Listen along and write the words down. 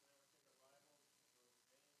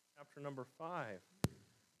chapter number 5.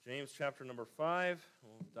 James chapter number 5.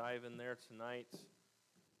 We'll dive in there tonight.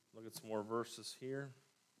 Look at some more verses here.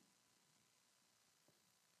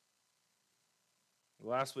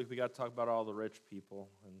 Last week we got to talk about all the rich people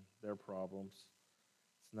and their problems.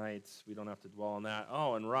 Tonight we don't have to dwell on that.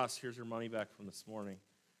 Oh, and Russ, here's your money back from this morning.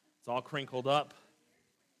 It's all crinkled up,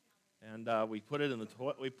 and we put it in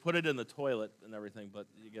the toilet and everything, but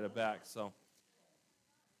you get it back. So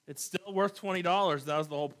it's still worth $20. That was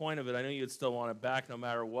the whole point of it. I knew you'd still want it back no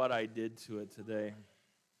matter what I did to it today.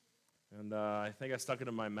 And I think I stuck it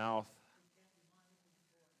in my mouth.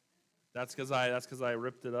 That's because I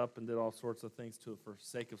ripped it up and did all sorts of things to it for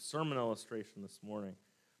sake of sermon illustration this morning.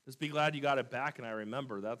 Just be glad you got it back and I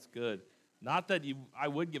remember. That's good. Not that I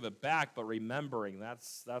would give it back, but remembering,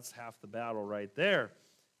 that's half the battle right there.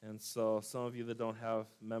 And so some of you that don't have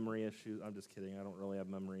memory issues, I'm just kidding, I don't really have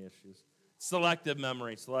memory issues. Selective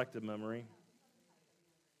memory.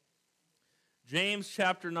 James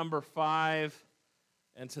chapter number 5,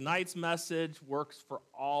 and tonight's message works for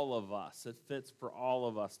all of us. It fits for all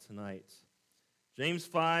of us tonight. James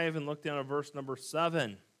 5, and look down at verse number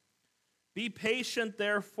 7. Be patient,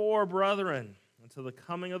 therefore, brethren, until the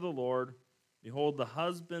coming of the Lord. Behold, the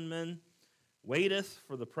husbandman waiteth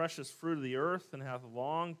for the precious fruit of the earth, and hath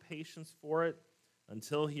long patience for it,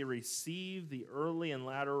 until he receive the early and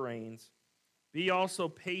latter rains. Be also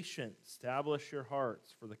patient, establish your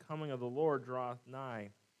hearts, for the coming of the Lord draweth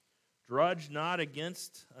nigh. Grudge not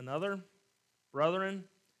against another, brethren,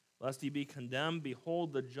 lest ye be condemned.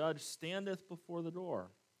 Behold, the judge standeth before the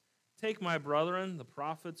door. Take, my brethren, the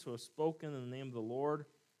prophets who have spoken in the name of the Lord,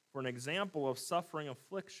 for an example of suffering,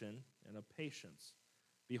 affliction, and of patience.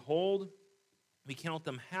 Behold, we count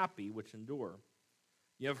them happy which endure.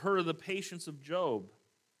 Ye have heard of the patience of Job,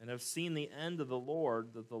 and have seen the end of the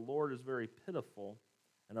Lord, that the Lord is very pitiful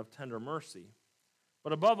and of tender mercy.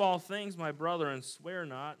 But above all things, my brethren, swear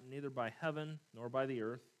not, neither by heaven, nor by the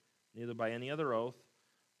earth, neither by any other oath,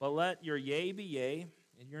 but let your yea be yea,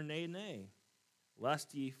 and your nay, nay,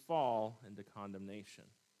 lest ye fall into condemnation.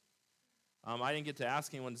 I didn't get to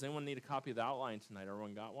ask anyone, does anyone need a copy of the outline tonight?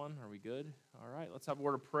 Everyone got one? Are we good? All right, let's have a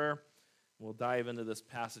word of prayer. We'll dive into this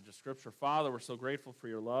passage of Scripture. Father, we're so grateful for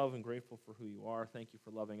your love and grateful for who you are. Thank you for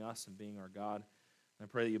loving us and being our God. And I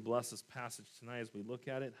pray that you bless this passage tonight as we look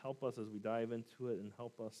at it. Help us as we dive into it and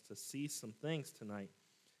help us to see some things tonight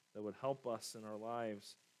that would help us in our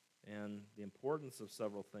lives and the importance of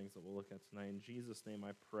several things that we'll look at tonight. In Jesus' name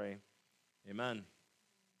I pray. Amen.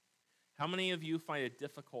 How many of you find it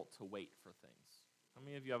difficult to wait for things? How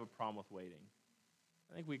many of you have a problem with waiting?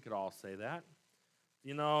 I think we could all say that.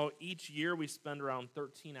 You know, each year we spend around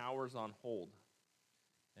 13 hours on hold.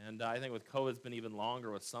 And I think with COVID, it's been even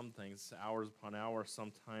longer with some things, hours upon hours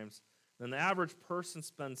sometimes. Then the average person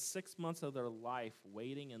spends 6 months of their life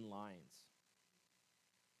waiting in lines.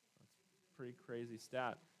 That's a pretty crazy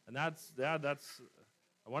stat. And that's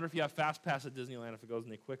I wonder if you have Fast Pass at Disneyland if it goes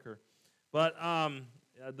any quicker. But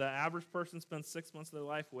the average person spends 6 months of their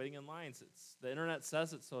life waiting in lines. The internet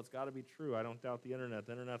says it, so it's got to be true. I don't doubt the internet.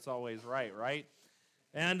 The internet's always right?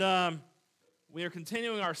 And we are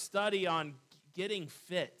continuing our study on getting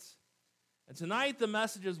fit. And tonight the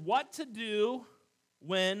message is what to do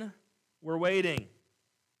when we're waiting.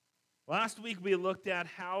 Last week we looked at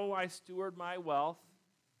how I steward my wealth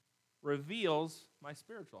reveals my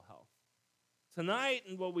spiritual health. Tonight,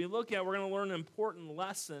 and what we look at, we're going to learn an important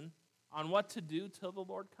lesson on what to do till the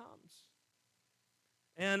Lord comes.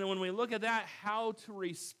 And when we look at that, how to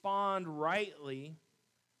respond rightly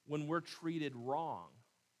when we're treated wrong.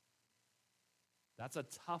 That's a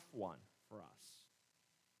tough one for us.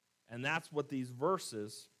 And that's what these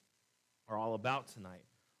verses are all about tonight.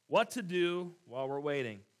 What to do while we're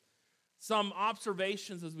waiting. Some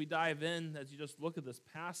observations as we dive in, as you just look at this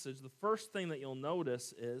passage. The first thing that you'll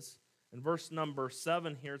notice is, in verse number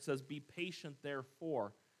 7 here, it says, be patient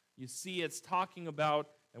therefore. You see it's talking about,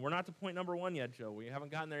 and we're not to point number 1 yet, Joe. We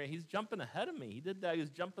haven't gotten there yet. He's jumping ahead of me. He did that. He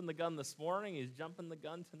was jumping the gun this morning. He's jumping the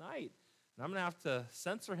gun tonight. And I'm going to have to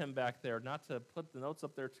censor him back there, not to put the notes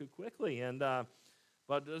up there too quickly. And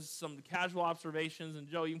but there's some casual observations. And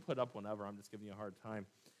Joe, you can put up whenever. I'm just giving you a hard time.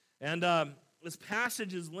 And this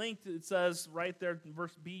passage is linked. It says right there in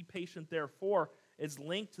verse, be patient therefore. It's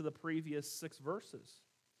linked to the previous 6 verses.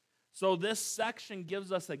 So this section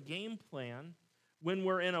gives us a game plan when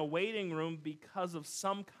we're in a waiting room because of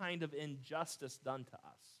some kind of injustice done to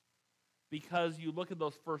us. Because you look at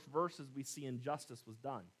those first verses, we see injustice was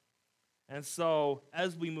done. And so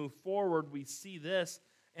as we move forward, we see this.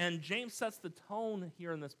 And James sets the tone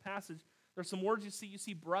here in this passage. There's some words you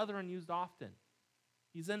see brethren used often.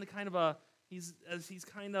 He's in kind of a,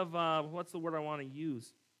 what's the word I want to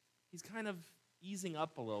use? he's kind of easing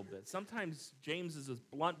up a little bit. Sometimes James is just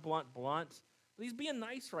blunt, but he's being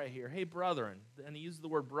nice right here. Hey, brethren. And he uses the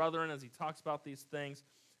word brethren as he talks about these things.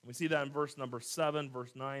 And we see that in verse number 7,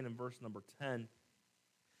 verse 9, and verse number 10.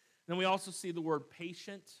 Then we also see the word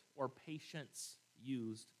patient or patience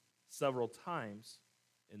used several times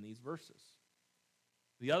in these verses.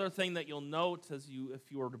 The other thing that you'll note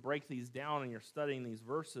if you were to break these down and you're studying these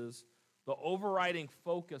verses, the overriding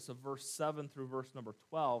focus of verse 7 through verse number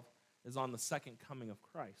 12 is on the second coming of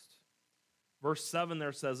Christ. Verse 7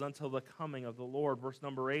 there says, until the coming of the Lord. Verse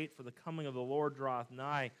number 8, for the coming of the Lord draweth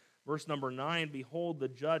nigh. Verse number 9, behold, the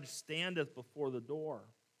judge standeth before the door.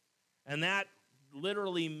 And that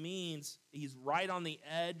literally means he's right on the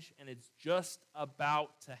edge and it's just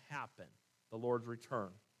about to happen, the Lord's return.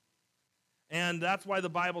 And that's why the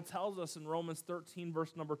Bible tells us in Romans 13,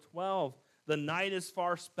 verse number 12, the night is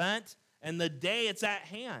far spent and the day it's at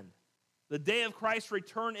hand. The day of Christ's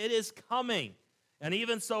return, it is coming. And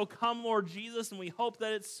even so, come, Lord Jesus, and we hope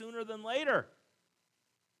that it's sooner than later.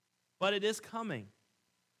 But it is coming.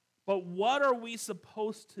 But what are we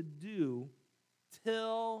supposed to do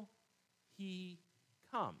till he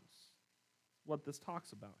comes? What this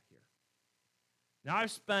talks about here. Now,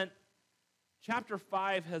 chapter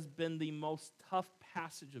 5 has been the most tough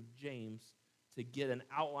passage of James to get an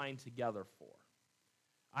outline together for.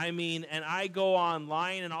 I mean, and I go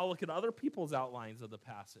online and I'll look at other people's outlines of the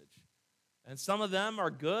passage. And some of them are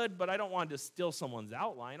good, but I don't want to steal someone's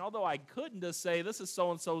outline, although I couldn't just say, this is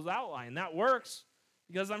so-and-so's outline. That works,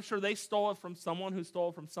 because I'm sure they stole it from someone who stole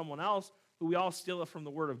it from someone else, who we all steal it from the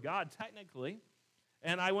Word of God, technically.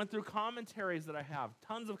 And I went through commentaries that I have,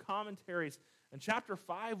 tons of commentaries, and chapter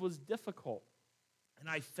 5 was difficult. And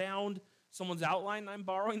I found someone's outline, and I'm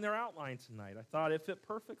borrowing their outline tonight. I thought it fit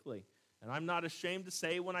perfectly. And I'm not ashamed to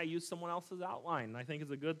say when I use someone else's outline. And I think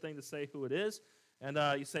it's a good thing to say who it is. And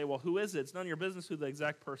you say, well, who is it? It's none of your business who the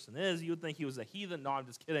exact person is. You would think he was a heathen. No, I'm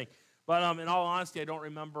just kidding. But in all honesty, I don't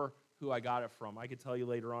remember who I got it from. I could tell you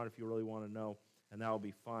later on if you really want to know, and that will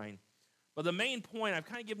be fine. But the main point, I've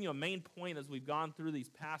kind of given you a main point as we've gone through these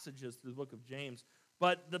passages through the book of James.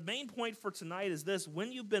 But the main point for tonight is this: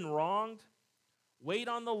 when you've been wronged, wait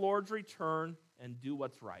on the Lord's return and do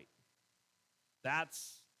what's right.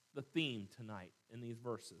 That's the theme tonight in these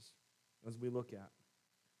verses as we look at.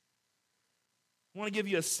 I want to give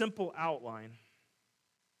you a simple outline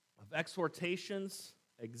of exhortations,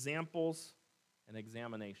 examples, and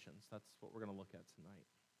examinations. That's what we're going to look at tonight.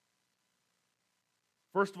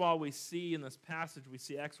 First of all, we see in this passage, we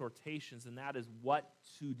see exhortations, and that is what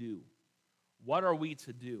to do. What are we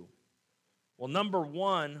to do? Well, number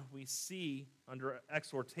one, we see under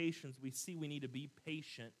exhortations, we need to be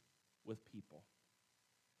patient with people.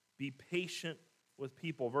 Be patient with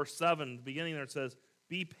people. Verse 7, the beginning there, it says,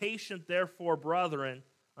 be patient, therefore, brethren,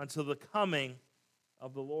 until the coming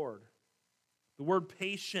of the Lord. The word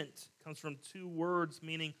patient comes from two words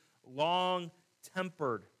meaning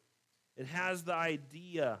long-tempered. It has the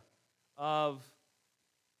idea of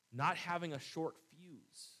not having a short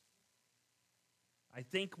fuse. I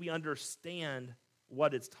think we understand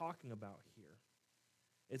what it's talking about here.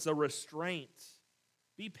 It's a restraint.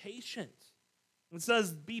 Be patient. It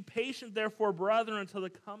says, be patient, therefore, brethren, until the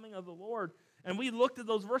coming of the Lord. And we looked at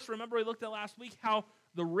those verses. Remember, we looked at last week how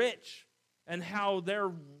the rich and how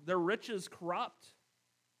their riches corrupt.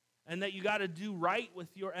 And that you got to do right with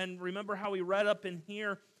and remember how we read up in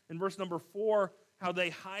here in verse number 4, how they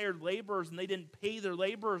hired laborers and they didn't pay their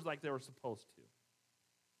laborers like they were supposed to.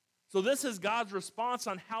 So this is God's response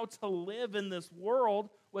on how to live in this world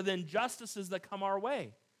with injustices that come our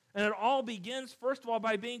way. And it all begins, first of all,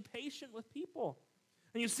 by being patient with people.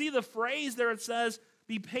 And you see the phrase there, it says,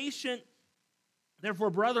 be patient, therefore,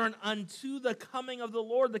 brethren, unto the coming of the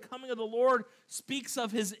Lord. The coming of the Lord speaks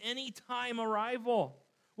of his anytime arrival.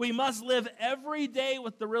 We must live every day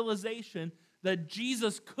with the realization that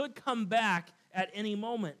Jesus could come back at any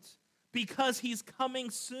moment because he's coming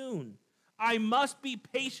soon. I must be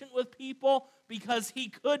patient with people because he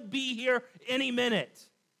could be here any minute.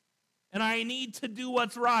 And I need to do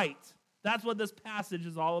what's right. That's what this passage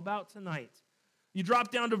is all about tonight. You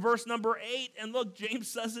drop down to verse number 8, and look, James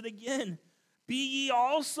says it again. Be ye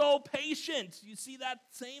also patient. You see that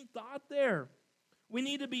same thought there. We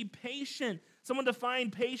need to be patient. Someone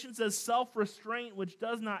defined patience as self-restraint, which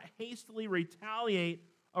does not hastily retaliate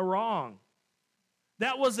a wrong.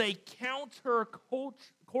 That was a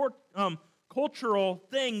cultural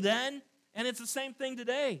thing then, and it's the same thing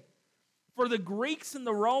today. For the Greeks and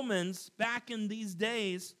the Romans back in these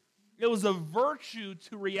days, it was a virtue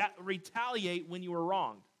to retaliate when you were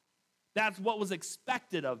wronged. That's what was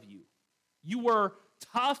expected of you. You were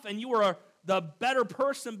tough and you were the better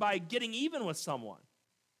person by getting even with someone.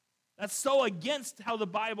 That's so against how the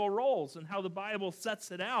Bible rolls and how the Bible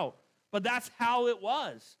sets it out. But that's how it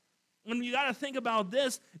was. And you got to think about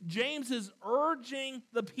this. James is urging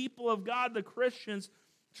the people of God, the Christians,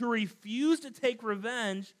 to refuse to take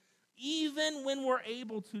revenge even when we're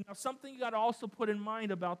able to. Now, something you got to also put in mind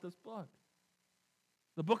about this book.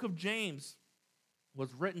 The book of James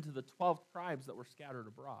was written to the 12 tribes that were scattered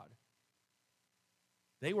abroad.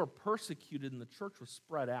 They were persecuted and the church was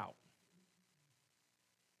spread out.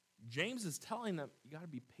 James is telling them, you got to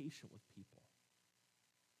be patient with people.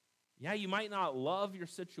 Yeah, you might not love your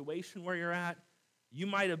situation where you're at. You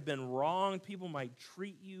might have been wrong. People might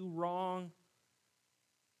treat you wrong.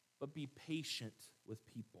 But be patient with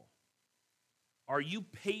people. Are you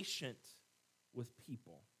patient with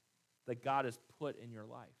people that God has put in your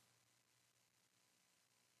life?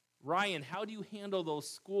 Ryan, how do you handle those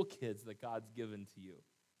school kids that God's given to you?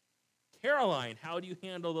 Caroline, how do you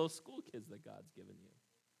handle those school kids that God's given you?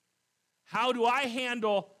 How do I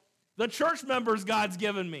handle the church members God's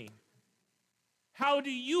given me? How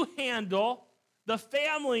do you handle the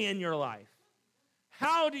family in your life?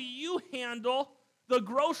 How do you handle the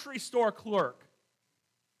grocery store clerk?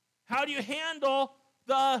 How do you handle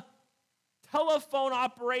the telephone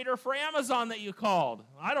operator for Amazon that you called?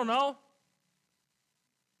 I don't know.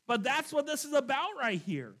 But that's what this is about right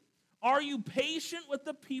here. Are you patient with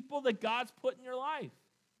the people that God's put in your life?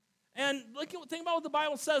 And think about what the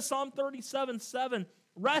Bible says, Psalm 37:7.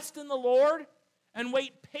 Rest in the Lord and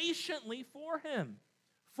wait patiently for him.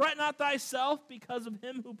 Fret not thyself because of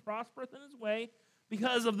him who prospereth in his way,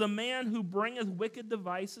 because of the man who bringeth wicked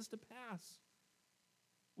devices to pass.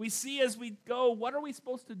 We see as we go, what are we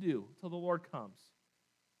supposed to do till the Lord comes?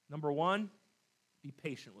 Number one, be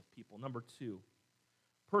patient with people. Number two,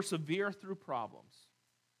 persevere through problems.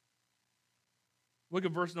 Look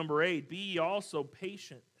at verse number 8. Be ye also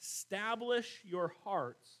patient. Establish your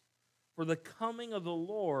hearts, for the coming of the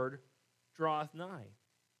Lord draweth nigh.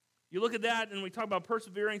 You look at that, and we talk about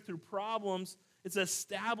persevering through problems. It's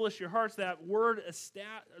establish your hearts. That word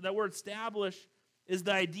establish is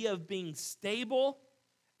the idea of being stable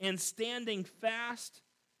and standing fast,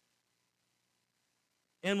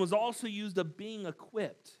 and was also used of being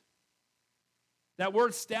equipped. That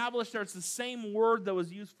word established there, it's the same word that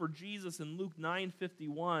was used for Jesus in Luke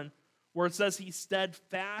 9:51, where it says he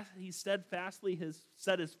steadfastly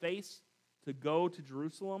set his face to go to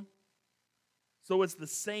Jerusalem. So it's the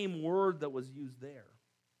same word that was used there.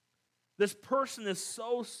 This person is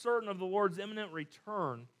so certain of the Lord's imminent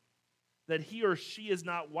return that he or she is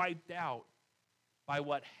not wiped out by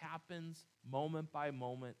what happens moment by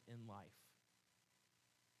moment in life.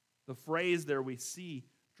 The phrase there we see,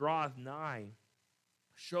 draweth nigh,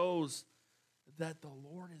 shows that the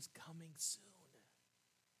Lord is coming soon.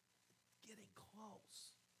 It's getting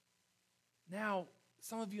close. Now,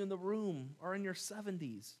 some of you in the room are in your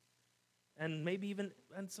 70s, and maybe even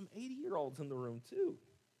some 80-year-olds in the room too.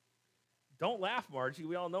 Don't laugh, Margie.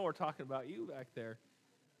 We all know we're talking about you back there.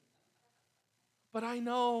 But I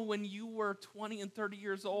know when you were 20 and 30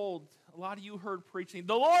 years old, a lot of you heard preaching,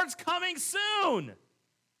 the Lord's coming soon.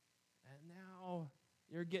 And now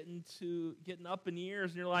you're getting up in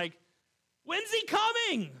years, and you're like, when's he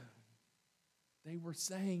coming? They were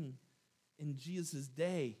saying in Jesus'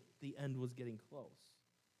 day, the end was getting close.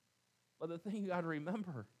 But the thing you got to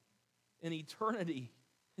remember, in eternity,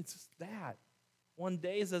 it's just that. One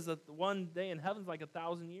day in heaven's like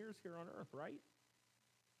 1,000 years here on earth, right?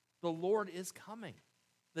 The Lord is coming.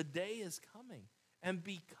 The day is coming. And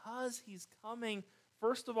because he's coming,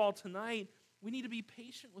 first of all, tonight, we need to be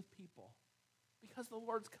patient with people because the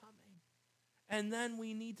Lord's coming. And then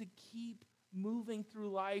we need to keep moving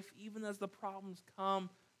through life even as the problems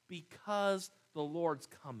come because the Lord's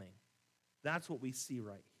coming. That's what we see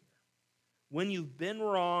right here. When you've been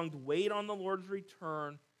wronged, wait on the Lord's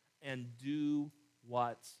return and do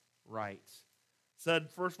what's right.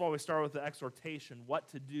 Said, first of all, we start with the exhortation, what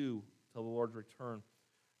to do till the Lord's return.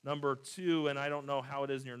 Number two, and I don't know how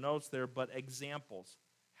it is in your notes there, but examples.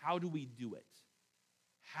 How do we do it?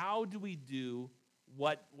 How do we do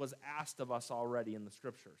what was asked of us already in the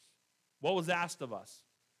Scriptures? What was asked of us?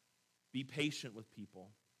 Be patient with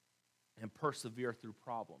people and persevere through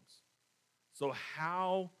problems. So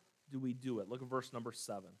how do we do it? Look at verse number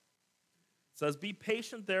 7. It says, be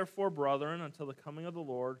patient, therefore, brethren, until the coming of the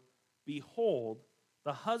Lord. Behold,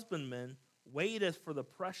 the husbandman waiteth for the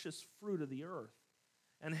precious fruit of the earth,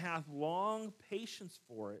 and hath long patience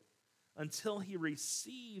for it, until he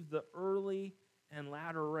receive the early and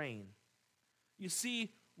latter rain. You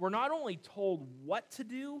see, we're not only told what to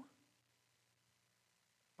do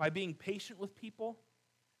by being patient with people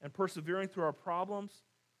and persevering through our problems,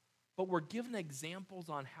 but we're given examples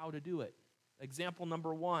on how to do it. Example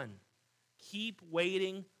number 1, keep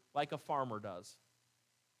waiting like a farmer does.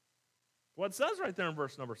 What it says right there in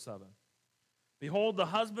verse number 7. Behold, the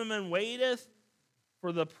husbandman waiteth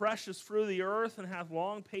for the precious fruit of the earth, and hath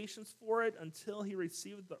long patience for it until he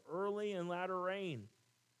receiveth the early and latter rain.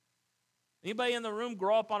 Anybody in the room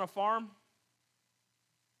grow up on a farm?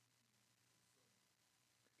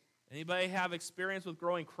 Anybody have experience with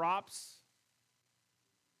growing crops?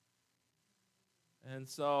 And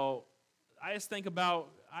so I just think about,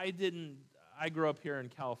 I grew up here in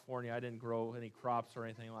California. I didn't grow any crops or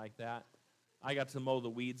anything like that. I got to mow the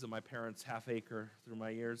weeds of my parents' half acre through my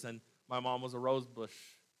years, and my mom was a rosebush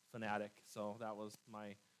fanatic, so that was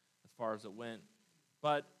as far as it went.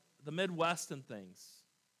 But the Midwest and things,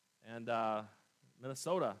 and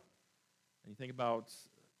Minnesota, and you think about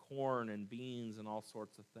corn and beans and all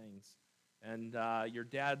sorts of things, and your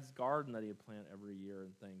dad's garden that he'd plant every year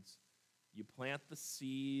and things. You plant the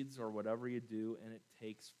seeds or whatever you do, and it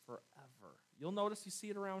takes forever. You'll notice you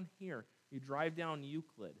see it around here. You drive down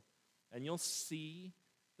Euclid, and you'll see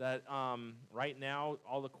that right now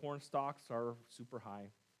all the corn stalks are super high.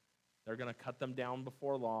 They're going to cut them down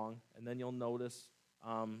before long, and then you'll notice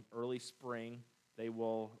early spring they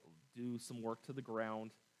will do some work to the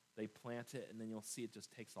ground. They plant it, and then you'll see it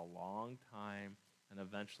just takes a long time, and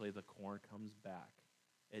eventually the corn comes back.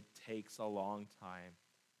 It takes a long time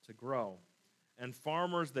to grow. And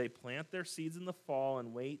farmers, they plant their seeds in the fall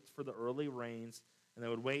and wait for the early rains, and they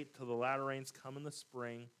would wait till the latter rains come in the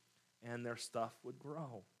spring, and their stuff would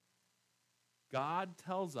grow. God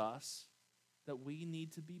tells us that we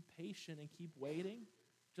need to be patient and keep waiting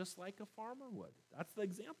just like a farmer would. That's the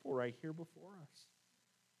example right here before us.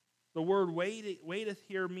 The word waiteth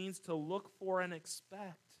here means to look for and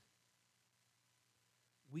expect.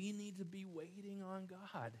 We need to be waiting on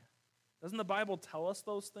God. Doesn't the Bible tell us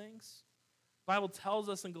those things? The Bible tells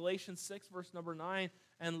us in Galatians 6, verse number 9,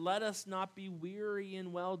 and let us not be weary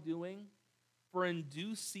in well-doing, for in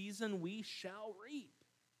due season we shall reap,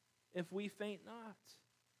 if we faint not.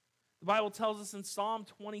 The Bible tells us in Psalm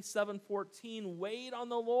 27:14, wait on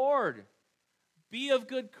the Lord. Be of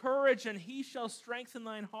good courage, and he shall strengthen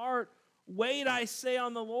thine heart. Wait, I say,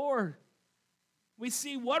 on the Lord. We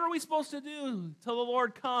see, what are we supposed to do till the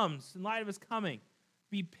Lord comes, in light of his coming?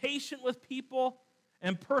 Be patient with people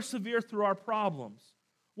and persevere through our problems.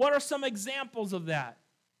 What are some examples of that?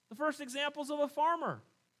 The first examples of a farmer.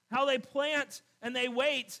 How they plant and they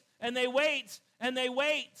wait and they wait and they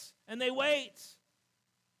wait and they wait.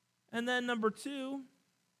 And then number 2,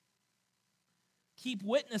 keep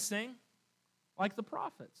witnessing like the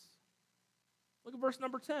prophets. Look at verse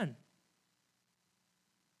number 10.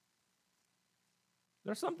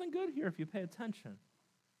 There's something good here if you pay attention.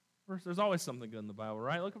 There's always something good in the Bible,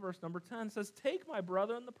 right? Look at verse number 10. It says, take my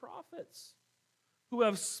brethren the prophets, who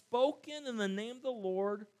have spoken in the name of the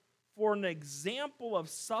Lord for an example of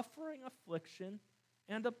suffering, affliction,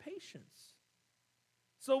 and of patience.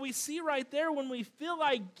 So we see right there, when we feel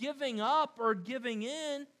like giving up or giving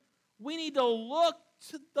in, we need to look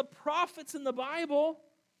to the prophets in the Bible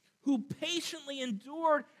who patiently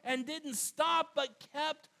endured and didn't stop but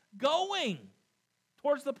kept going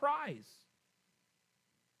towards the prize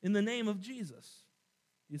in the name of Jesus.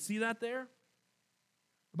 You see that there?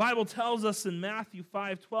 The Bible tells us in Matthew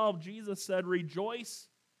 5:12, Jesus said, rejoice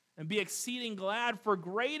and be exceeding glad, for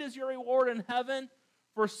great is your reward in heaven,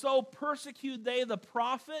 for so persecute they the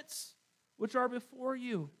prophets which are before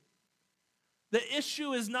you. The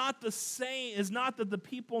issue is not that the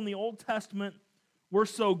people in the Old Testament were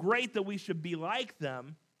so great that we should be like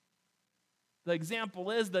them. The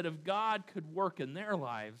example is that if God could work in their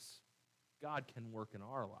lives, God can work in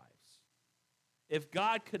our lives. If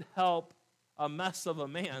God could help a mess of a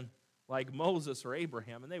man like Moses or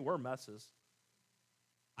Abraham, and they were messes.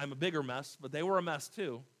 I'm a bigger mess, but they were a mess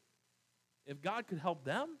too. If God could help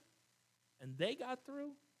them and they got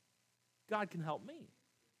through, God can help me.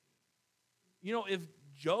 You know, if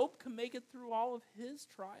Job can make it through all of his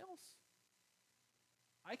trials,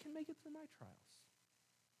 I can make it through my trials.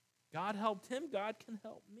 God helped him, God can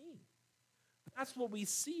help me. That's what we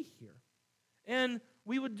see here. And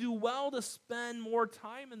we would do well to spend more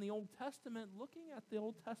time in the Old Testament looking at the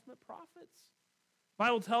Old Testament prophets. The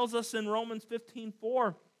Bible tells us in Romans 15:4,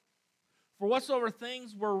 for whatsoever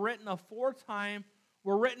things were written aforetime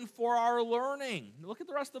were written for our learning. Look at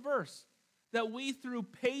the rest of the verse. That we through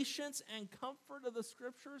patience and comfort of the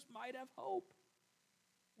Scriptures might have hope.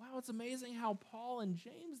 Wow, it's amazing how Paul and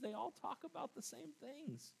James, they all talk about the same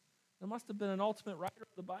things. There must have been an ultimate writer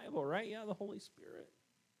of the Bible, right? Yeah, the Holy Spirit.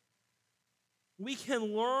 We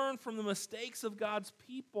can learn from the mistakes of God's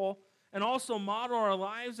people and also model our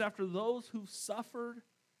lives after those who've suffered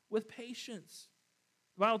with patience.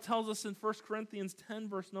 The Bible tells us in 1 Corinthians 10,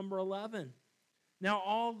 verse number 11, Now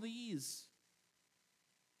all these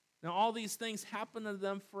things happen to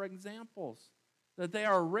them for examples, that they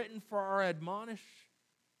are written for our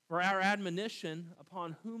admonition,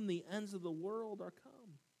 upon whom the ends of the world are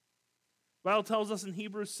come. The Bible tells us in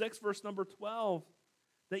Hebrews 6, verse number 12,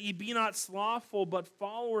 that ye be not slothful, but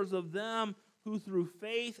followers of them who through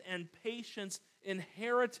faith and patience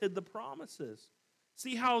inherited the promises.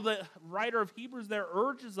 See how the writer of Hebrews there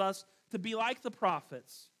urges us to be like the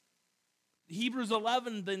prophets. Hebrews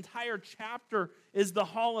 11, the entire chapter, is the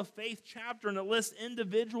Hall of Faith chapter, and it lists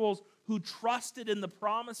individuals who trusted in the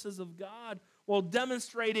promises of God while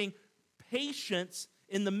demonstrating patience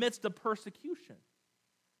in the midst of persecution.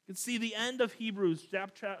 You can see the end of Hebrews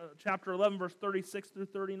chapter 11, verse 36 through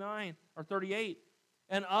 39, or 38.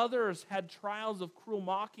 And others had trials of cruel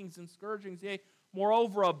mockings and scourgings, yea,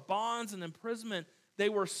 moreover of bonds and imprisonment. They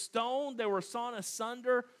were stoned, they were sawn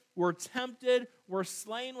asunder, were tempted, were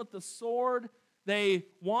slain with the sword. They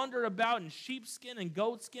wandered about in sheepskin and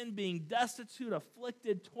goatskin, being destitute,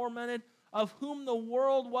 afflicted, tormented, of whom the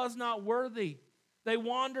world was not worthy. They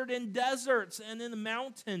wandered in deserts and in the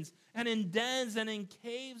mountains and in dens and in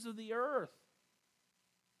caves of the earth.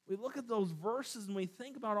 We look at those verses and we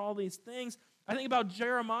think about all these things. I think about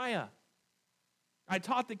Jeremiah. I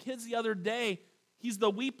taught the kids the other day, he's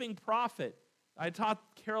the weeping prophet. I taught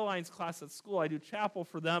Caroline's class at school. I do chapel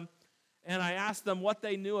for them. And I asked them what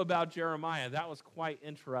they knew about Jeremiah. That was quite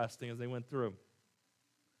interesting as they went through.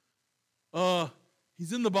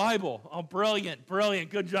 He's in the Bible. Oh, brilliant,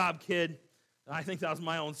 brilliant. Good job, kid. I think that was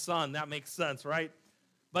my own son. That makes sense, right?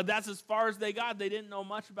 But that's as far as they got. They didn't know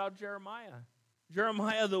much about Jeremiah.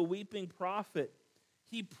 Jeremiah, the weeping prophet,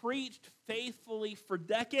 he preached faithfully for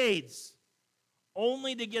decades,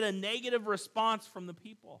 only to get a negative response from the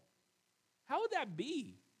people. How would that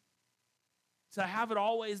be? To have it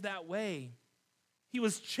always that way. He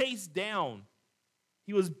was chased down.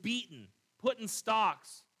 He was beaten, put in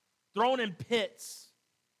stocks, thrown in pits.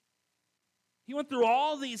 He went through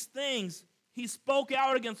all these things. He spoke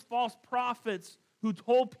out against false prophets who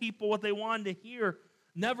told people what they wanted to hear,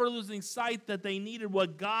 never losing sight that they needed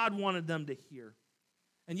what God wanted them to hear.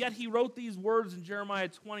 And yet he wrote these words in Jeremiah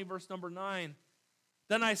 20, verse number 9.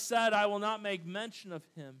 Then I said, I will not make mention of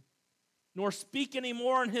him, nor speak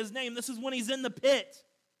anymore in his name. This is when he's in the pit.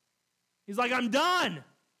 He's like, I'm done.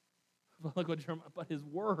 But look what Jeremiah, but his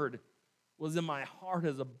word was in my heart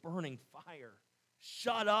as a burning fire,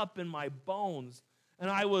 shut up in my bones. And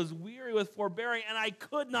I was weary with forbearing, and I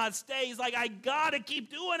could not stay. He's like, I got to keep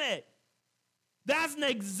doing it. That's an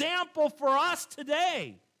example for us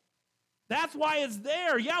today. That's why it's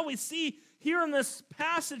there. Yeah, we see here in this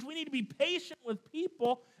passage, we need to be patient with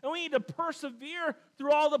people, and we need to persevere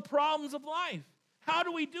through all the problems of life. How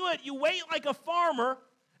do we do it? You wait like a farmer,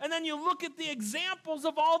 and then you look at the examples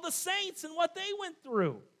of all the saints and what they went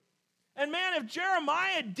through. And man, if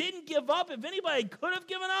Jeremiah didn't give up, if anybody could have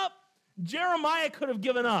given up, Jeremiah could have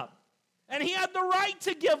given up. And he had the right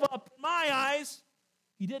to give up. In my eyes,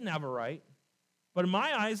 he didn't have a right. But in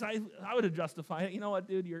my eyes, I would have justified it. You know what,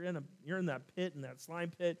 dude? You're in that pit, in that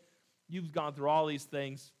slime pit. You've gone through all these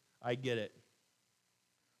things. I get it.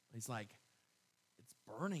 He's like, it's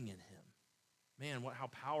burning in him. Man, how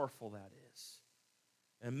powerful that is.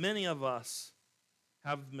 And many of us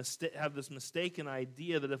have this mistaken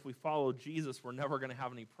idea that if we follow Jesus, we're never going to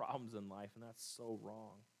have any problems in life, and that's so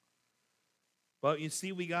wrong. But you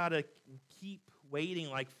see, we got to keep waiting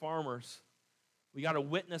like farmers. We got to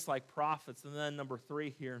witness like prophets. And then number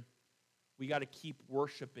 3 here, we got to keep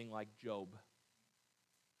worshiping like Job.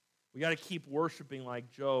 We got to keep worshiping like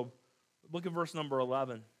Job. Look at verse number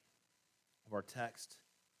 11 of our text.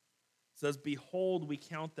 It says, Behold, we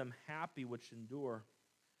count them happy which endure.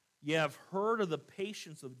 Ye have heard of the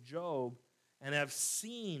patience of Job, and have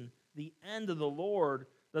seen the end of the Lord,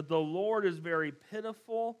 that the Lord is very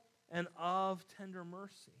pitiful and of tender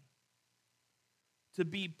mercy. To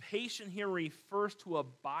be patient here refers to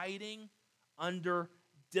abiding under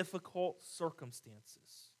difficult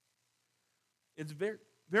circumstances. It's very,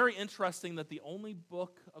 very interesting that the only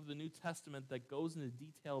book of the New Testament that goes into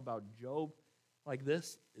detail about Job like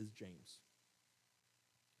this is James.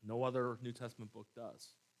 No other New Testament book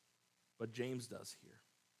does, but James does here.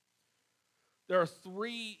 There are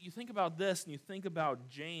 3, you think about this, and you think about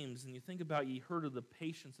James, and you think about, ye heard of the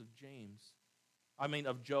patience of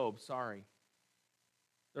Job.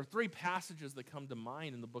 There are 3 passages that come to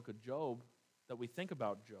mind in the book of Job that we think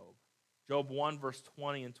about Job. Job 1, verse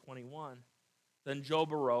 20 and 21. Then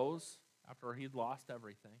Job arose after he'd lost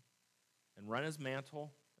everything, and rent his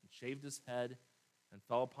mantle, and shaved his head, and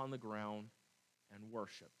fell upon the ground, and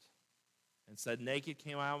worshipped, and said, Naked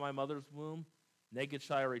came I out of my mother's womb, naked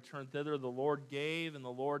shall I return thither. The Lord gave, and the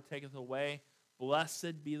Lord taketh away.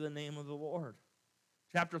 Blessed be the name of the Lord.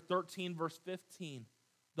 Chapter 13, verse 15.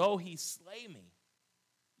 Though he slay me,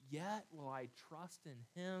 yet will I trust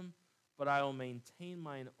in him, but I will maintain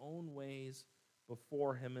mine own ways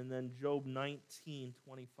before him. And then Job 19,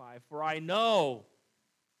 25. For I know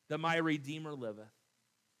that my Redeemer liveth,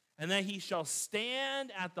 and that he shall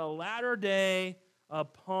stand at the latter day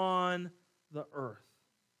upon the earth.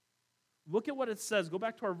 Look at what it says. Go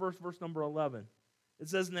back to our verse number 11. It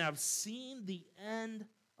says, And I have seen the end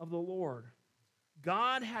of the Lord.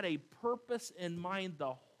 God had a purpose in mind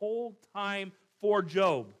the whole time for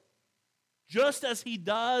Job, just as he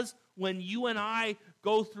does when you and I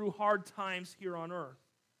go through hard times here on earth.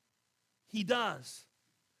 He does.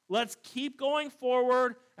 Let's keep going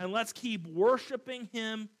forward, and let's keep worshiping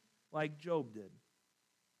him like Job did.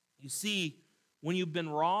 You see, when you've been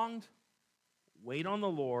wronged, wait on the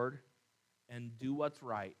Lord and do what's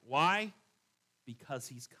right. Why? Because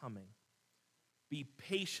he's coming. Be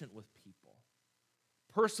patient with people.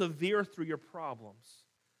 Persevere through your problems.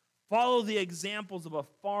 Follow the examples of a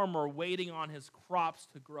farmer waiting on his crops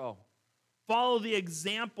to grow. Follow the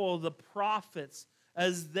example of the prophets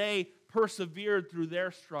as they persevered through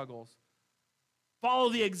their struggles. Follow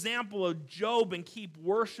the example of Job and keep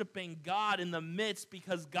worshiping God in the midst,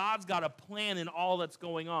 because God's got a plan in all that's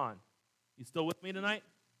going on. You still with me tonight?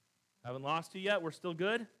 Haven't lost you yet? We're still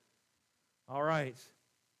good? All right.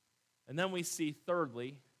 And then we see,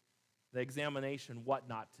 thirdly, the examination, what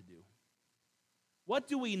not to do. What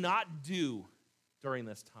do we not do during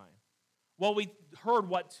this time? Well, we heard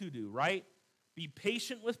what to do, right? Be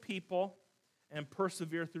patient with people and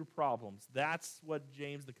persevere through problems. That's what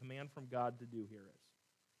James, the command from God to do here is.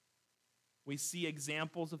 We see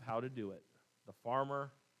examples of how to do it. The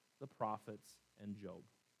farmer, the prophets, and Job.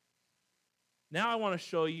 Now I want to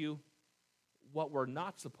show you what we're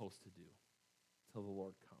not supposed to do till the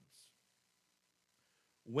Lord comes.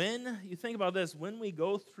 When you think about this, when we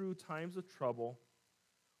go through times of trouble,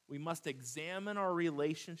 we must examine our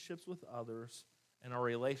relationships with others and our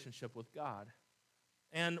relationship with God.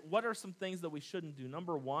 And what are some things that we shouldn't do?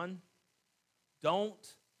 Number one,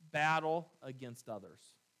 don't battle against others.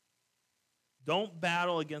 Don't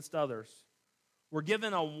battle against others. We're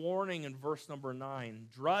given a warning in verse number 9.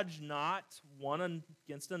 Drudge not one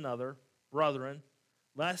against another, brethren,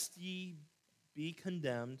 lest ye be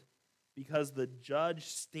condemned, because the judge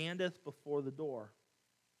standeth before the door.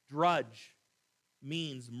 Drudge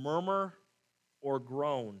means murmur or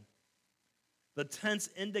groan. The tense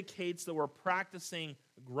indicates that we're practicing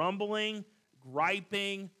grumbling,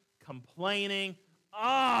 griping, complaining.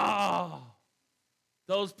 Oh,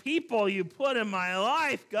 those people you put in my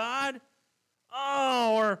life, God.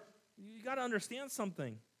 Oh, or you got to understand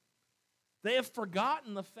something. They have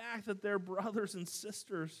forgotten the fact that they're brothers and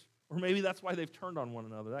sisters, or maybe that's why they've turned on one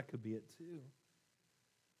another. That could be it too.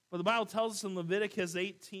 But the Bible tells us in Leviticus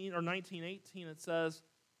 18 or 19:18, it says,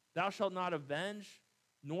 "Thou shalt not avenge,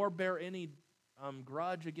 nor bear any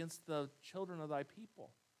grudge against the children of thy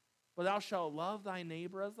people, but thou shalt love thy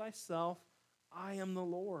neighbor as thyself. I am the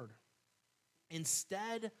Lord."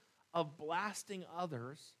 Instead of blasting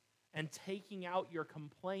others and taking out your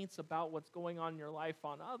complaints about what's going on in your life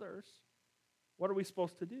on others, what are we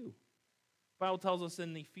supposed to do? The Bible tells us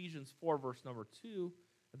in Ephesians 4, verse number 2,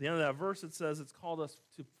 at the end of that verse, it says it's called us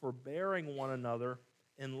to forbearing one another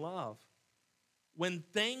in love. When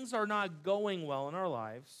things are not going well in our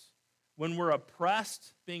lives, when we're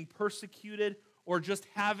oppressed, being persecuted, or just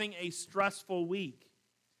having a stressful week,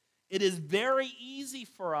 it is very easy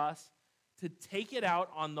for us to take it out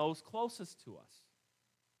on those closest to us.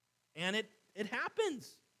 And it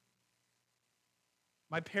happens.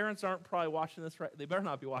 My parents aren't probably watching this right. They better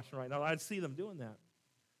not be watching right now. I'd see them doing that.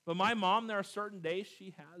 But my mom, there are certain days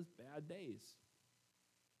she has bad days.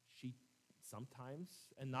 She sometimes,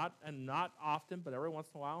 and not often, but every once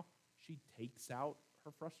in a while, she takes out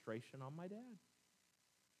her frustration on my dad.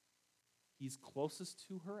 He's closest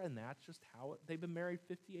to her, and that's just how they've been married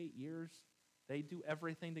 58 years. They do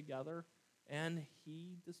everything together, and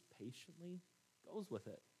he just patiently goes with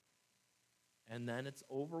it. And then it's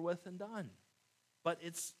over with and done. But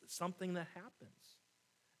it's something that happens.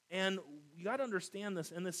 And you got to understand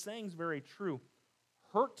this, and this saying's very true.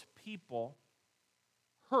 Hurt people.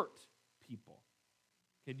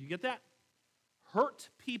 Can you get that? Hurt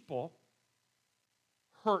people.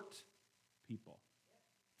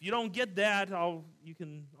 If you don't get that, I'll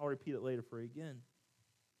repeat it later for you again.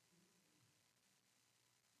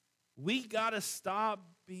 We got to stop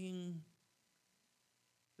being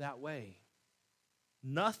that way.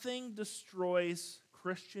 Nothing destroys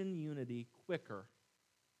Christian unity quicker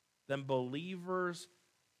than believers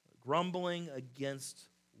grumbling against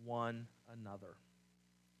one another.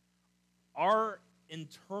 Our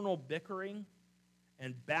internal bickering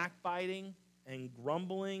and backbiting and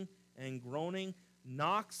grumbling and groaning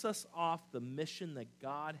knocks us off the mission that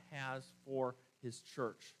God has for his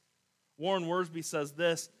church. Warren Wiersbe says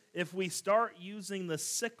this: if we start using the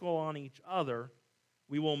sickle on each other,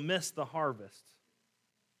 we will miss the harvest.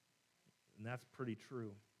 And that's pretty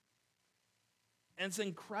true. And it's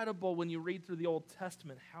incredible when you read through the Old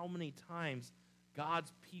Testament how many times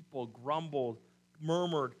God's people grumbled,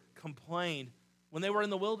 murmured, complained when they were in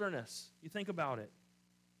the wilderness. You think about it.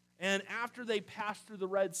 And after they passed through the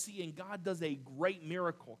Red Sea and God does a great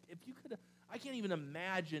miracle. I can't even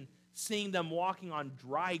imagine seeing them walking on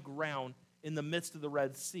dry ground in the midst of the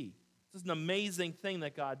Red Sea. This is an amazing thing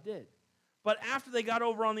that God did. But after they got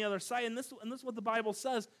over on the other side, and this is what the Bible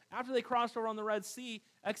says, after they crossed over on the Red Sea,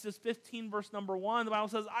 Exodus 15, verse number 1, the Bible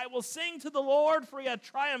says, I will sing to the Lord, for he hath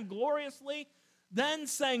triumphed gloriously. Then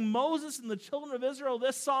sang Moses and the children of Israel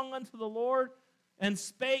this song unto the Lord, and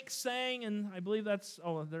spake, saying, and I believe that's,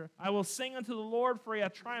 I will sing unto the Lord, for he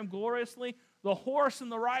hath triumphed gloriously. The horse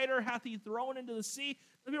and the rider hath he thrown into the sea.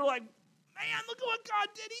 And people are like, man, look at what God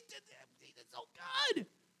did. He did so good.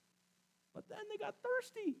 But then they got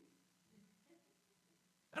thirsty.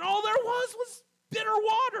 And all there was bitter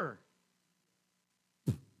water.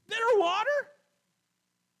 Bitter water?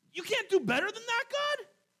 You can't do better than that, God?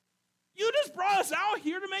 You just brought us out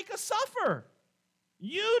here to make us suffer.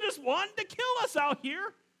 You just wanted to kill us out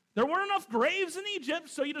here. There weren't enough graves in Egypt,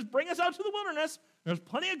 so you just bring us out to the wilderness. There's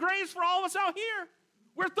plenty of graves for all of us out here.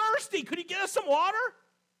 We're thirsty. Could you get us some water?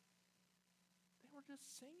 They were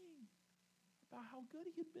just singing about how good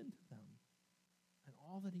he had been to them and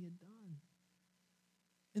all that he had done.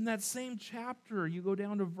 In that same chapter, you go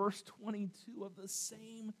down to verse 22 of the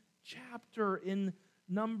same chapter in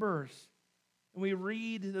Numbers. And we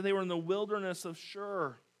read that they were in the wilderness of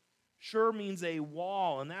Shur. Shur means a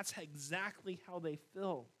wall, and that's exactly how they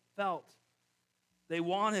felt. They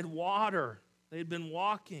wanted water. They had been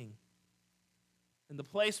walking. And the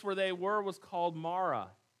place where they were was called Marah.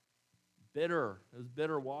 Bitter. It was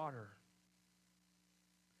bitter water.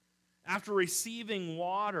 After receiving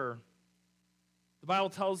water, the Bible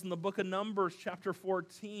tells in the book of Numbers, chapter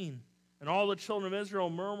 14, and all the children of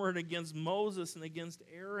Israel murmured against Moses and against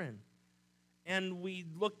Aaron. And we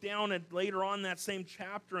look down at later on that same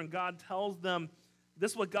chapter, and God tells them,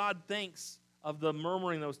 this is what God thinks of the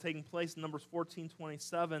murmuring that was taking place in Numbers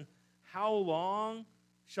 14:27. How long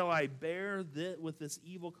shall I bear with this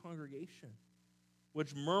evil congregation,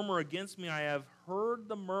 which murmur against me? I have heard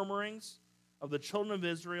the murmurings of the children of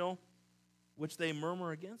Israel, which they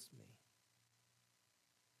murmur against me.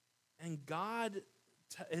 And God,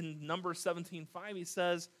 in Numbers 17:5, he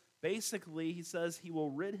says he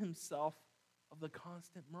will rid himself of the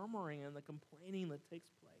constant murmuring and the complaining that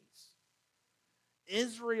takes place.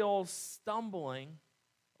 Israel's stumbling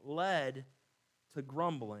led to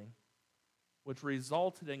grumbling, which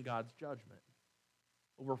resulted in God's judgment.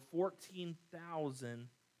 Over 14,000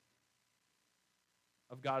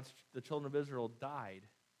 of the children of Israel died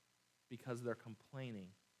because of their complaining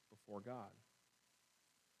before God.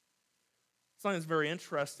 Something that's very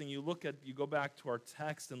interesting, you go back to our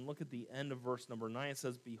text and look at the end of verse number 9. It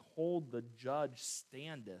says, behold, the judge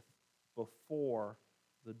standeth before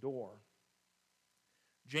the door.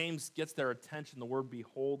 James gets their attention. The word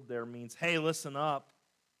behold there means, hey, listen up.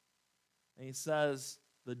 And he says,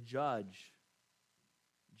 the judge,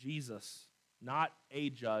 Jesus, not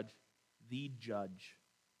a judge, the judge.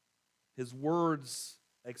 His words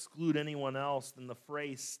exclude anyone else. Then the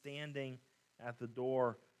phrase standing at the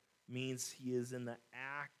door means he is in the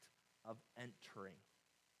act of entering.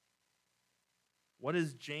 What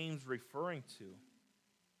is James referring to?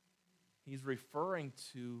 He's referring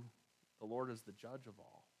to the Lord as the judge of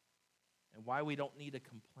all, and why we don't need to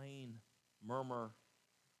complain, murmur,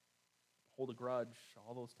 hold a grudge,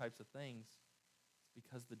 all those types of things. It's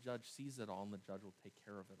because the judge sees it all, and the judge will take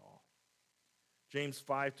care of it all.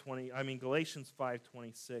 Galatians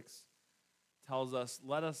 5:26 tells us,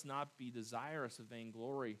 let us not be desirous of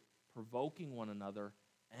vainglory, provoking one another,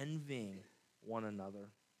 envying one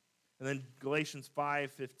another. And then Galatians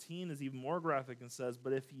 5:15 is even more graphic and says,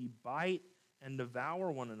 but if ye bite and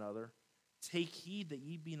devour one another, take heed that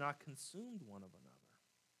ye be not consumed one of another.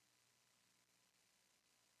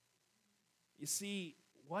 You see,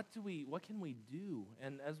 what can we do?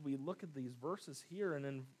 And as we look at these verses here,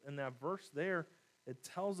 and in that verse there, it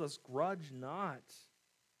tells us, grudge not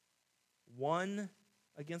one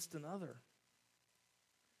against another.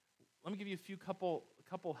 Let me give you a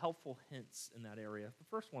couple helpful hints in that area. The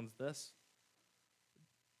first one's this.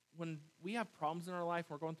 When we have problems in our life,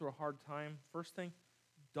 we're going through a hard time, first thing,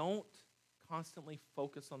 don't constantly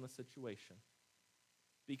focus on the situation.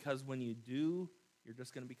 Because when you do, you're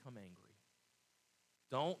just going to become angry.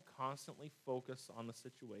 Don't constantly focus on the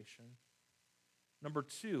situation. Number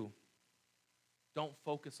two, don't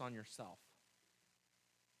focus on yourself.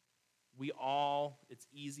 It's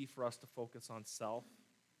easy for us to focus on self.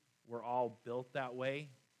 We're all built that way.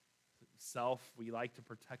 We like to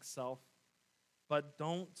protect self. But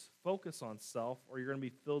don't focus on self, or you're going to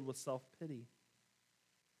be filled with self-pity.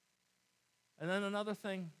 And then another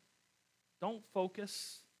thing, don't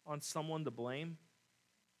focus on someone to blame,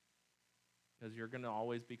 because you're going to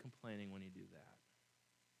always be complaining when you do that.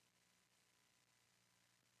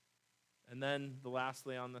 And then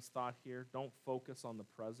lastly on this thought here, don't focus on the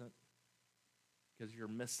present, because you're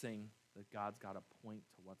missing that God's got a point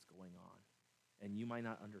to what's going on. And you might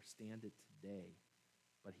not understand it today,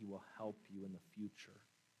 but he will help you in the future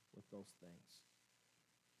with those things.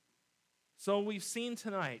 So we've seen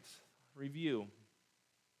tonight, review.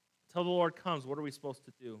 Till the Lord comes, what are we supposed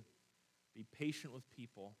to do? Be patient with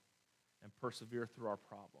people and persevere through our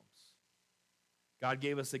problems. God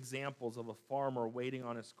gave us examples of a farmer waiting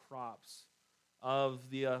on his crops, of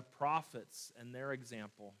the prophets and their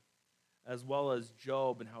example, as well as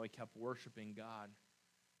Job and how he kept worshiping God.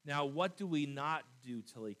 Now, what do we not do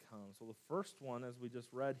till he comes? Well, the first one, as we just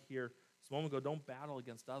read here just a moment ago, don't battle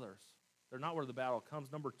against others. They're not where the battle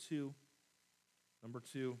comes. Number two,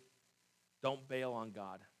 don't bail on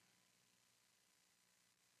God.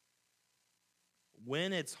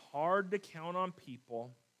 When it's hard to count on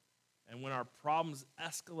people, and when our problems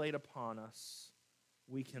escalate upon us,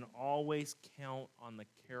 we can always count on the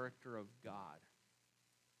character of God.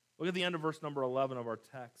 Look at the end of verse number 11 of our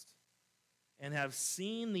text. And have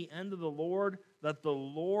seen the end of the Lord, that the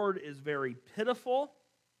Lord is very pitiful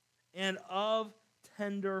and of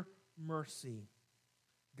tender mercy.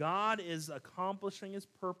 God is accomplishing his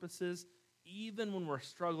purposes even when we're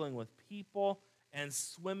struggling with people and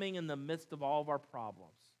swimming in the midst of all of our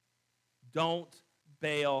problems. Don't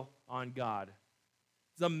bail on God.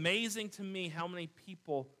 It's amazing to me how many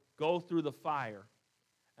people go through the fire,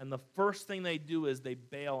 and the first thing they do is they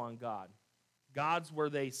bail on God. God's where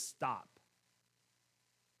they stop.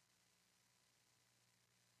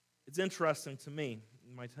 It's interesting to me,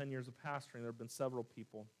 in my 10 years of pastoring, there have been several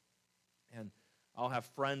people, and I'll have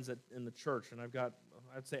friends in the church, and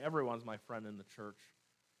I'd say everyone's my friend in the church.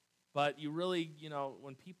 But you really,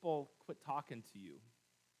 when people quit talking to you,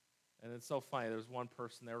 and it's so funny, there's one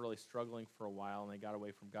person, they were really struggling for a while, and they got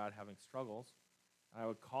away from God having struggles. And I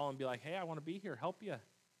would call and be like, hey, I want to be here, help you.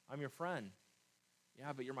 I'm your friend.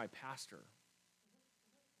 Yeah, but you're my pastor.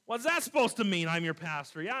 What's that supposed to mean, I'm your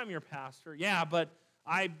pastor? Yeah, I'm your pastor. Yeah, but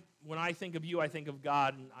when I think of you, I think of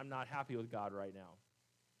God, and I'm not happy with God right now.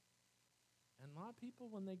 And a lot of people,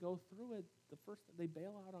 when they go through it, they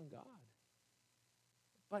bail out on God.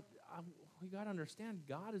 But we got to understand,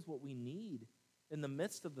 God is what we need in the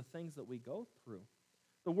midst of the things that we go through.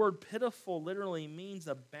 The word pitiful literally means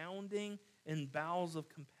abounding in bowels of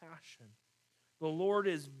compassion. The Lord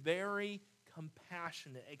is very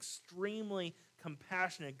compassionate, extremely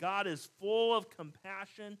compassionate. God is full of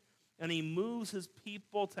compassion, and he moves his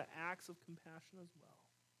people to acts of compassion as well.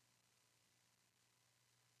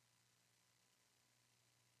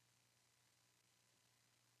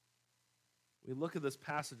 We look at this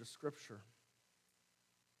passage of Scripture,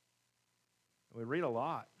 and we read a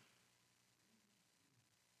lot.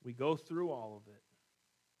 We go through all of it.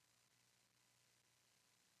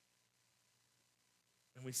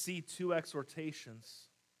 And we see two exhortations,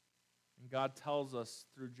 and God tells us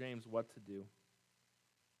through James what to do.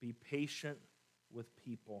 Be patient with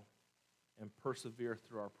people and persevere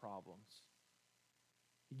through our problems.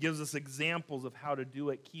 He gives us examples of how to do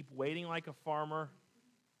it. Keep waiting like a farmer.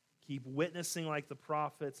 Keep witnessing like the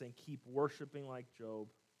prophets, and keep worshiping like Job.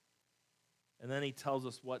 And then he tells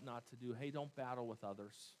us what not to do. Hey, don't battle with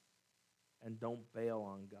others, and don't bail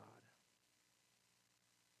on God.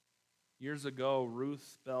 Years ago,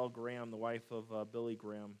 Ruth Bell Graham, the wife of Billy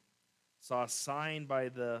Graham, saw a sign by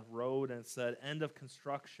the road and it said, "End of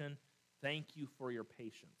construction. Thank you for your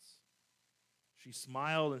patience." She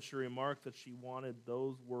smiled and she remarked that she wanted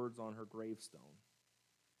those words on her gravestone.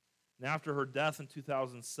 And after her death in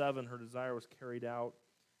 2007, her desire was carried out.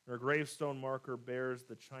 Her gravestone marker bears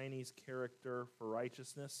the Chinese character for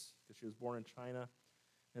righteousness, because she was born in China,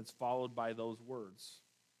 and it's followed by those words.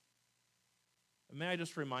 And may I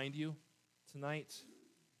just remind you, tonight,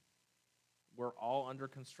 we're all under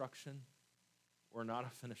construction. We're not a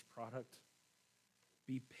finished product.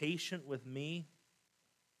 Be patient with me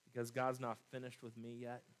because God's not finished with me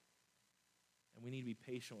yet. And we need to be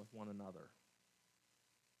patient with one another.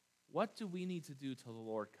 What do we need to do till the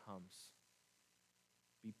Lord comes?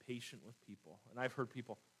 Be patient with people. And I've heard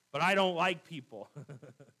people, but I don't like people.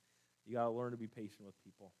 You got to learn to be patient with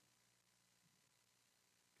people.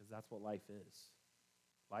 Because that's what life is.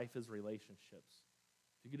 Life is relationships.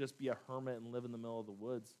 If you could just be a hermit and live in the middle of the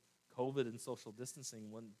woods, COVID and social distancing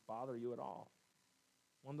wouldn't bother you at all.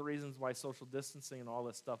 One of the reasons why social distancing and all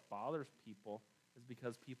this stuff bothers people is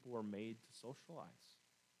because people were made to socialize.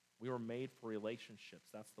 We were made for relationships.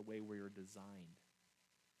 That's the way we were designed.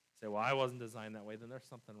 Say, well, I wasn't designed that way. Then there's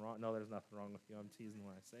something wrong. No, there's nothing wrong with you. I'm teasing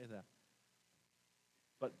when I say that.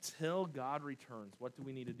 But till God returns, what do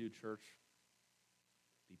we need to do, church?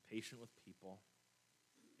 Be patient with people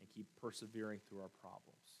and keep persevering through our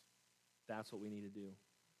problems. That's what we need to do.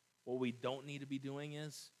 What we don't need to be doing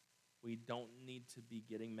is we don't need to be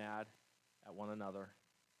getting mad at one another,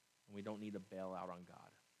 and we don't need to bail out on God.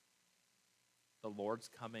 The Lord's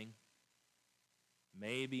coming.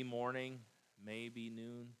 Maybe morning, maybe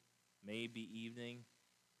noon, maybe evening,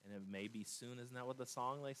 and it may be soon. Isn't that what the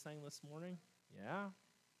song they sang this morning? Yeah,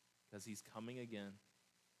 because he's coming again.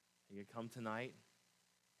 He could come tonight.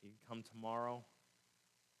 He could come tomorrow.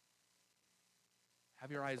 Have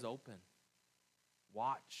your eyes open.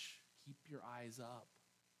 Watch. Keep your eyes up.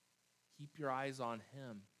 Keep your eyes on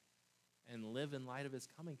him and live in light of his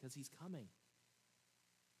coming because he's coming.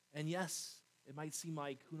 And yes, it might seem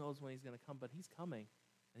like who knows when he's going to come, but he's coming.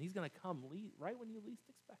 And he's going to come right when you least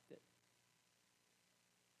expect it.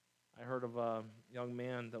 I heard of a young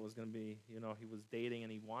man that was going to be, he was dating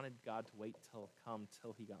and he wanted God to wait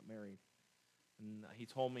till he got married. And he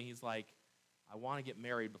told me, he's like, I want to get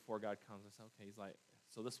married before God comes. I said, okay. He's like,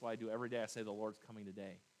 so this is what I do every day. I say the Lord's coming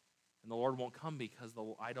today. And the Lord won't come because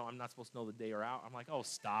I'm not supposed to know the day or out. I'm like, oh,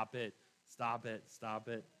 stop it.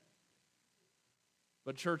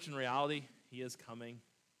 But church, in reality, he is coming.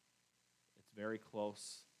 It's very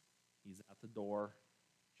close. He's at the door,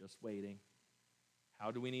 just waiting. How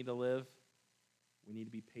do we need to live? We need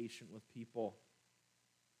to be patient with people.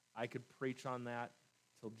 I could preach on that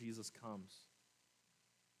till Jesus comes.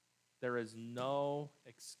 There is no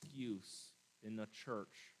excuse in the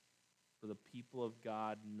church for the people of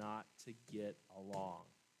God not to get along.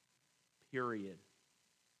 Period.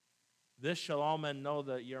 This shall all men know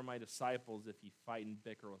that ye are my disciples if ye fight and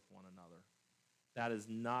bicker with one another. That is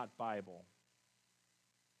not Bible.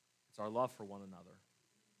 It's our love for one another.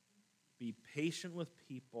 Be patient with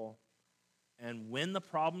people, and when the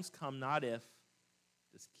problems come, not if,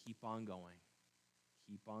 just keep on going.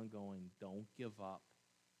 Keep on going. Don't give up.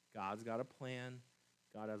 God's got a plan.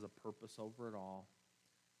 God has a purpose over it all.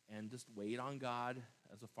 And just wait on God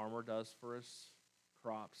as a farmer does for his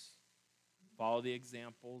crops. Follow the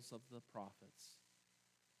examples of the prophets.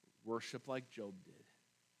 Worship like Job did.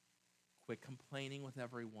 Quit complaining with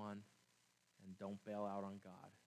everyone, and don't bail out on God.